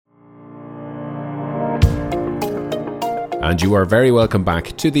And you are very welcome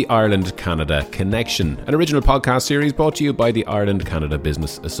back to the Ireland-Canada Connection, an original podcast series brought to you by the Ireland-Canada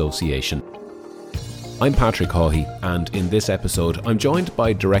Business Association. I'm Patrick Hawhey, and in this episode, I'm joined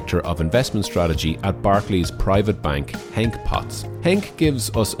by Director of Investment Strategy at Barclays Private Bank, Henk. Henk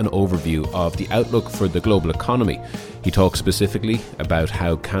gives us an overview of the outlook for the global economy. He talks specifically about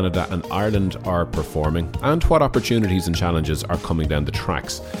how Canada and Ireland are performing and what opportunities and challenges are coming down the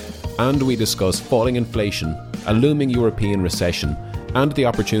tracks. And we discuss falling inflation, a looming European recession, and the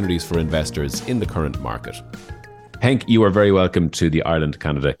opportunities for investors in the current market. Henk, you are very welcome to the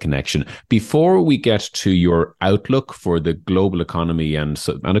Ireland-Canada Connection. Before we get to your outlook for the global economy and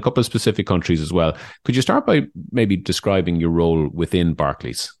a couple of specific countries as well, could you start by maybe describing your role within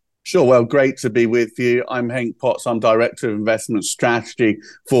Barclays? Sure. Well, great to be with you. I'm Henk. I'm Director of Investment Strategy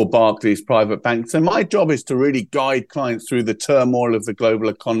for Barclays Private Bank. So my job is to really guide clients through the turmoil of the global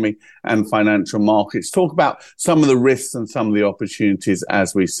economy and financial markets, talk about some of the risks and some of the opportunities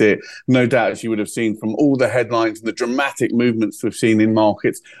as we see it. No doubt, as you would have seen from all the headlines and the dramatic movements we've seen in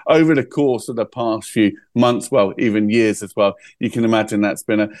markets over the course of the past few months, well, even years as well, you can imagine that's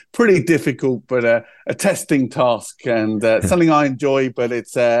been a pretty difficult but a testing task and something I enjoy, but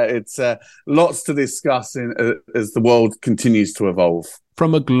it's lots to discuss as the world continues to evolve.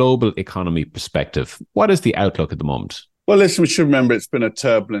 From a global economy perspective, what is the outlook at the moment? Well, listen, we should remember it's been a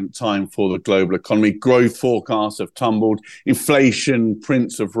turbulent time for the global economy. Growth forecasts have tumbled. Inflation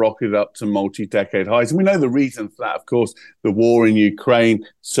prints have rocketed up to multi-decade highs. And we know the reason for that, of course, the war in Ukraine,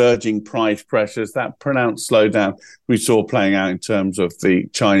 surging price pressures, that pronounced slowdown we saw playing out in terms of the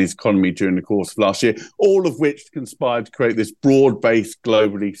Chinese economy during the course of last year, all of which conspired to create this broad-based,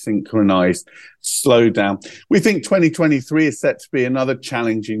 globally synchronized slowdown. We think 2023 is set to be another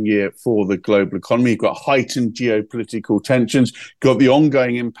challenging year for the global economy. You've got heightened geopolitical tensions, you've got the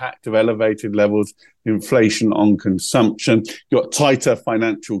ongoing impact of elevated levels of inflation on consumption, you've got tighter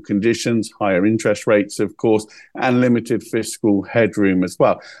financial conditions, higher interest rates, of course, and limited fiscal headroom as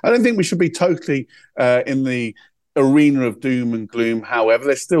well. I don't think we should be totally in the arena of doom and gloom. However,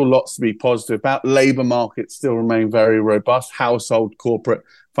 there's still lots to be positive about. Labour markets still remain very robust. Household, corporate,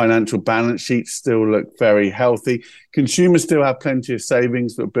 financial balance sheets still look very healthy. Consumers still have plenty of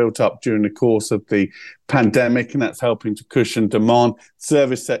savings that were built up during the course of the pandemic, and that's helping to cushion demand.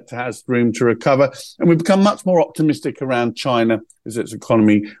 Service sector has room to recover, and we've become much more optimistic around China as its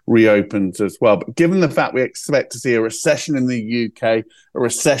economy reopens as well. But given the fact we expect to see a recession in the UK, a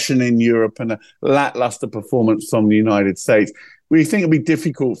recession in Europe, and a lackluster performance from the United States, we think it'll be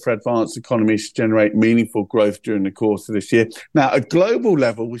difficult for advanced economies to generate meaningful growth during the course of this year. Now, at global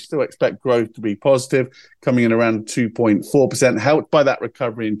level, we still expect growth to be positive, coming in around 2.4%, helped by that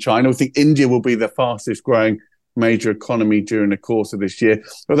recovery in China. We think India will be the fastest growing major economy during the course of this year.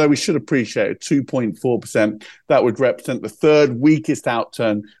 Although we should appreciate at 2.4%, that would represent the third weakest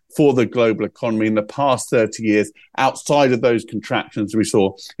outturn for the global economy in the past 30 years, outside of those contractions we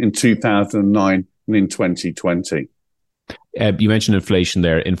saw in 2009 and in 2020. You mentioned inflation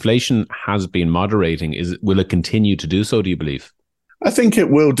there. Inflation has been moderating. Will it continue to do so, do you believe? I think it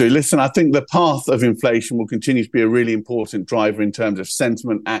will do. Listen, I think the path of inflation will continue to be a really important driver in terms of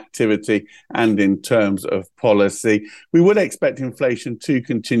sentiment, activity, and in terms of policy. We would expect inflation to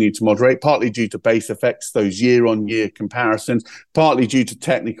continue to moderate, partly due to base effects, those year-on-year comparisons, partly due to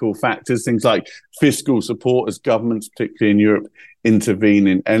technical factors, things like fiscal support as governments, particularly in Europe, intervene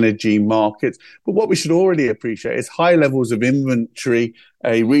in energy markets. But what we should already appreciate is high levels of inventory,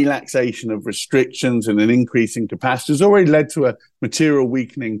 a relaxation of restrictions and an increase in capacity has already led to a material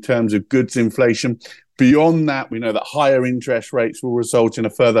weakening in terms of goods inflation. Beyond that, we know that higher interest rates will result in a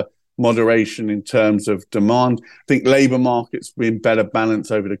further moderation in terms of demand. I think labour markets will be in better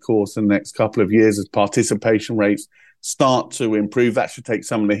balance over the course of the next couple of years as participation rates start to improve. That should take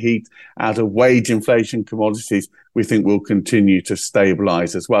some of the heat out of wage inflation. Commodities, we think, will continue to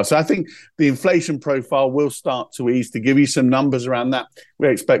stabilise as well. So I think the inflation profile will start to ease. To give you some numbers around that, we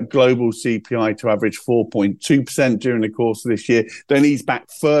expect global CPI to average 4.2% during the course of this year, then ease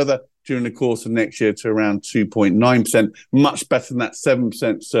back further during the course of next year to around 2.9%, much better than that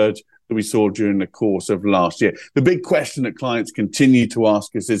 7% surge that we saw during the course of last year. The big question that clients continue to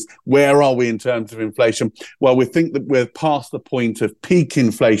ask us is, where are we in terms of inflation? Well, we think that we're past the point of peak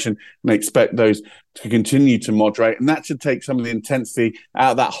inflation and expect those to continue to moderate. And that should take some of the intensity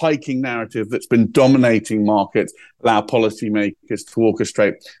out of that hiking narrative that's been dominating markets, allow policymakers to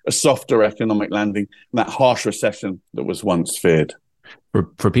orchestrate a softer economic landing and that harsh recession that was once feared.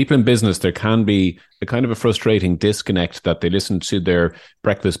 For people in business, there can be a kind of a frustrating disconnect that they listen to their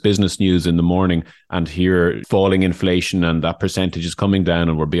breakfast business news in the morning and hear falling inflation and that percentage is coming down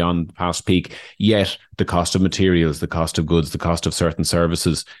and we're beyond past peak. Yet the cost of materials, the cost of goods, the cost of certain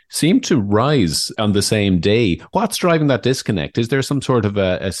services seem to rise on the same day. What's driving that disconnect? Is there some sort of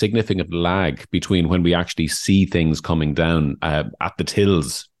a significant lag between when we actually see things coming down at the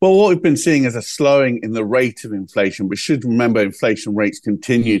tills? Well, what we've been seeing is a slowing in the rate of inflation. We should remember inflation rates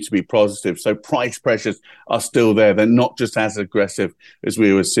continue to be positive. So price pressures are still there. They're not just as aggressive as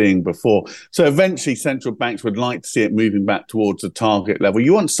we were seeing before. So eventually central banks would like to see it moving back towards the target level.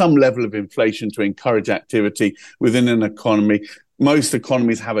 You want some level of inflation to encourage activity within an economy. Most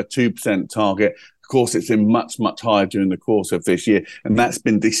economies have a 2% target. Of course, it's been much, much higher during the course of this year, and that's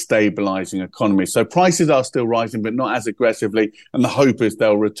been destabilizing economies. So prices are still rising, but not as aggressively. And the hope is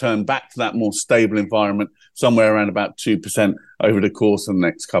they'll return back to that more stable environment somewhere around about 2% over the course of the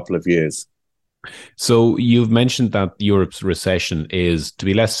next couple of years. So you've mentioned that Europe's recession is to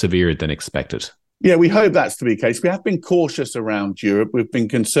be less severe than expected. Yeah, we hope that's to be the case. We have been cautious around Europe. We've been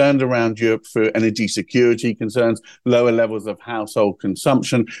concerned around Europe for energy security concerns, lower levels of household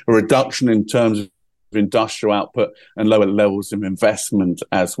consumption, a reduction in terms of industrial output and lower levels of investment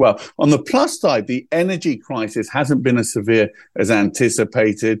as well. On the plus side, the energy crisis hasn't been as severe as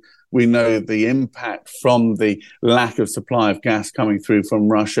anticipated. We know the impact from the lack of supply of gas coming through from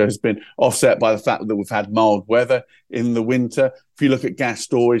Russia has been offset by the fact that we've had mild weather in the winter. If you look at gas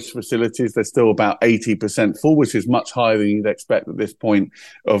storage facilities, they're still about 80% full, which is much higher than you'd expect at this point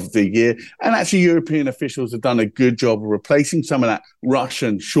of the year. And actually, European officials have done a good job of replacing some of that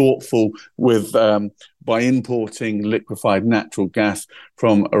Russian shortfall with by importing liquefied natural gas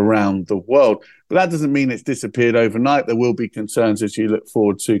from around the world. But that doesn't mean it's disappeared overnight. There will be concerns as you look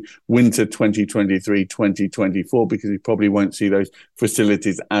forward to winter 2023, 2024, because you probably won't see those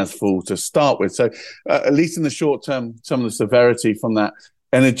facilities as full to start with. So at least in the short term, some of the severity from that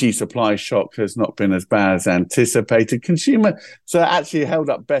energy supply shock has not been as bad as anticipated. Consumer so actually held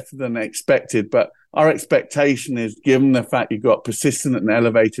up better than expected, but our expectation is, given the fact you've got persistent and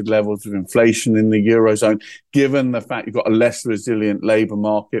elevated levels of inflation in the Eurozone, given the fact you've got a less resilient labour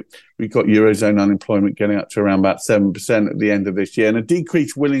market, we've got Eurozone unemployment getting up to around about 7% at the end of this year, and a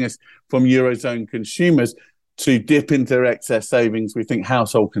decreased willingness from Eurozone consumers to dip into their excess savings, we think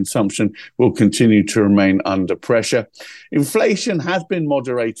household consumption will continue to remain under pressure. Inflation has been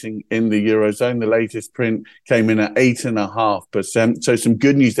moderating in the Eurozone. The latest print came in at 8.5%. So some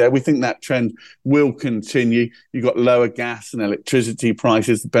good news there. We think that trend will continue. You've got lower gas and electricity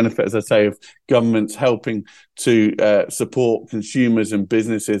prices, the benefit, as I say, of governments helping to support consumers and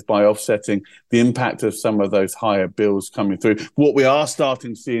businesses by offsetting the impact of some of those higher bills coming through. What we are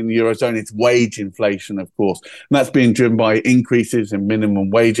starting to see in the Eurozone is wage inflation, of course. And that's being driven by increases in minimum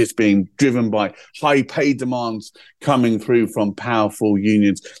wages, being driven by high pay demands coming through from powerful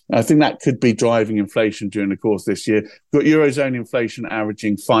unions. And I think that could be driving inflation during the course of this year. We've got Eurozone inflation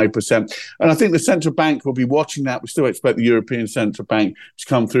averaging 5%. And I think the central bank will be watching that. We still expect the European Central Bank to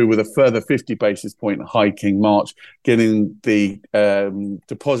come through with a further 50 basis point hike in March, getting the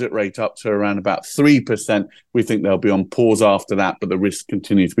deposit rate up to around about 3%. We think they'll be on pause after that, but the risk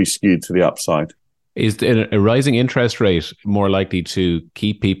continues to be skewed to the upside. Is a rising interest rate more likely to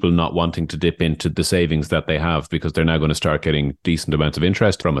keep people not wanting to dip into the savings that they have because they're now going to start getting decent amounts of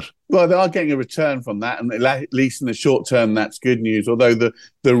interest from it? Well, they are getting a return from that, and at least in the short term, that's good news. Although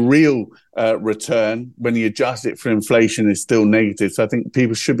the real return, when you adjust it for inflation, is still negative. So I think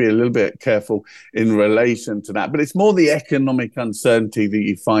people should be a little bit careful in relation to that. But it's more the economic uncertainty that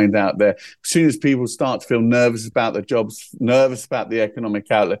you find out there. As soon as people start to feel nervous about their jobs, nervous about the economic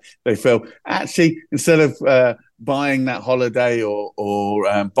outlook, they feel actually, instead of buying that holiday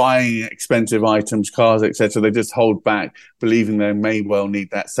or buying expensive items, cars, etc., they just hold back, believing they may well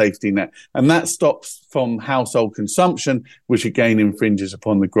need that safety net. And that stops from household consumption, which again infringes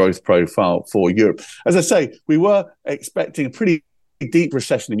upon the growth profile for Europe. As I say, we were expecting a pretty deep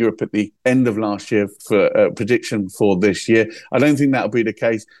recession in Europe at the end of last year for a prediction for this year. I don't think that'll be the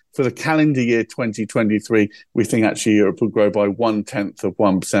case. For the calendar year 2023, we think actually Europe will grow by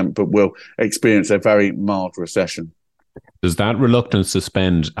 0.1%, but will experience a very mild recession. Does that reluctance to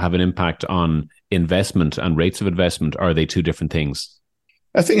spend have an impact on investment and rates of investment? Or are they two different things?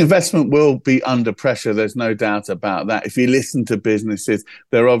 I think investment will be under pressure. There's no doubt about that. If you listen to businesses,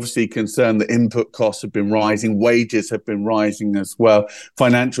 they're obviously concerned that input costs have been rising, wages have been rising as well.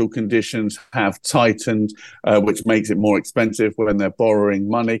 Financial conditions have tightened, which makes it more expensive when they're borrowing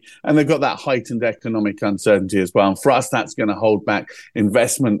money. And they've got that heightened economic uncertainty as well. And for us, that's going to hold back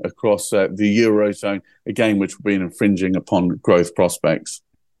investment across the Eurozone, again, which will be infringing upon growth prospects.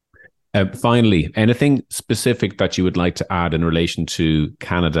 Finally, anything specific that you would like to add in relation to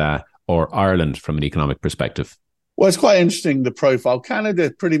Canada or Ireland from an economic perspective? Well, it's quite interesting, the profile.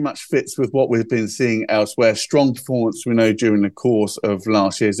 Canada pretty much fits with what we've been seeing elsewhere. Strong performance, we know, during the course of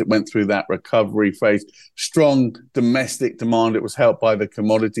last year as it went through that recovery phase. Strong domestic demand. It was helped by the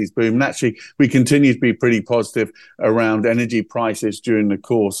commodities boom. And actually, we continue to be pretty positive around energy prices during the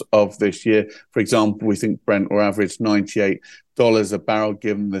course of this year. For example, we think Brent will average $98 a barrel,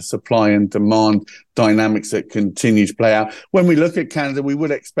 given the supply and demand dynamics that continue to play out. When we look at Canada, we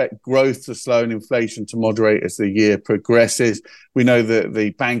would expect growth to slow and inflation to moderate as the year progresses. We know that the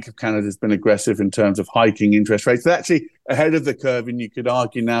Bank of Canada has been aggressive in terms of hiking interest rates. They're actually ahead of the curve, and you could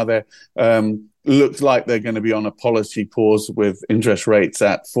argue now they're looks like they're going to be on a policy pause with interest rates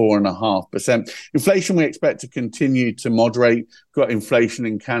at 4.5%. Inflation we expect to continue to moderate. Got inflation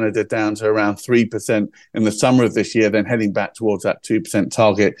in Canada down to around 3% in the summer of this year, then heading back towards that 2%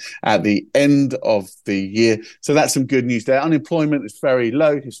 target at the end of the year. So that's some good news there. Unemployment is very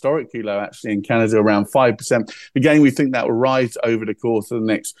low, historically low actually in Canada, around 5%. Again, we think that will rise over the course of the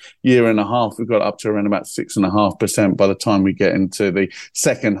next year and a half. We've got up to around about 6.5% by the time we get into the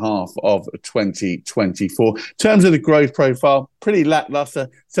second half of 2024. In terms of the growth profile, pretty lackluster,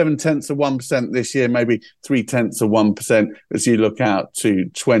 0.7% this year, maybe 0.3% as you look out to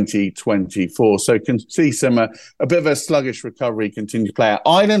 2024. So can see a bit of a sluggish recovery continue to play out.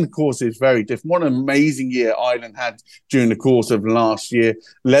 Ireland, of course, is very different. What an amazing year Ireland had during the course of last year.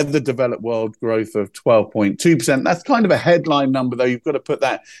 Led the developed world growth of 12.2%. That's kind of a headline number, though. You've got to put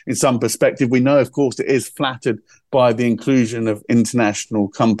that in some perspective. We know, of course, it is flattered by the inclusion of international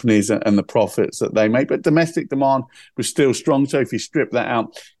companies and the profits that they make. But domestic demand was still strong. So if you strip that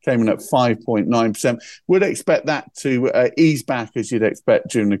out, came in at 5.9%. Would expect that to ease back as you'd expect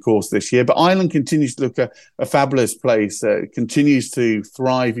during the course of this year. But Ireland continues to look a fabulous place, continues to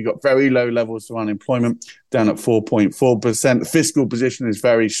thrive. You've got very low levels of unemployment, down at 4.4%. The fiscal position is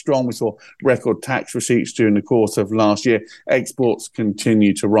very strong. We saw record tax receipts during the course of last year. Exports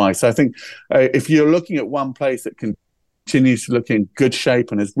continue to rise. So I think if you're looking at one place that continues to look in good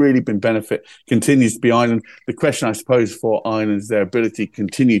shape and has really been benefit, continues to be Ireland. The question, I suppose, for Ireland is their ability to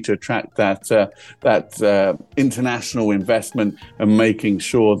continue to attract that international investment and making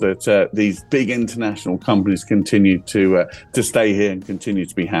sure that these big international companies continue to stay here and continue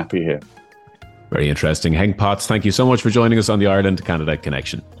to be happy here. Very interesting. Henk Potts, thank you so much for joining us on the Ireland-Canada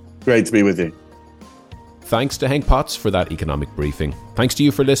Connection. Great to be with you. Thanks to Henk Potts for that economic briefing. Thanks to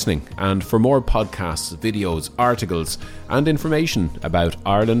you for listening. And for more podcasts, videos, articles, and information about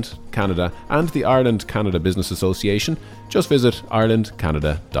Ireland, Canada, and the Ireland-Canada Business Association, just visit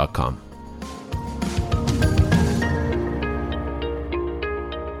irelandcanada.com.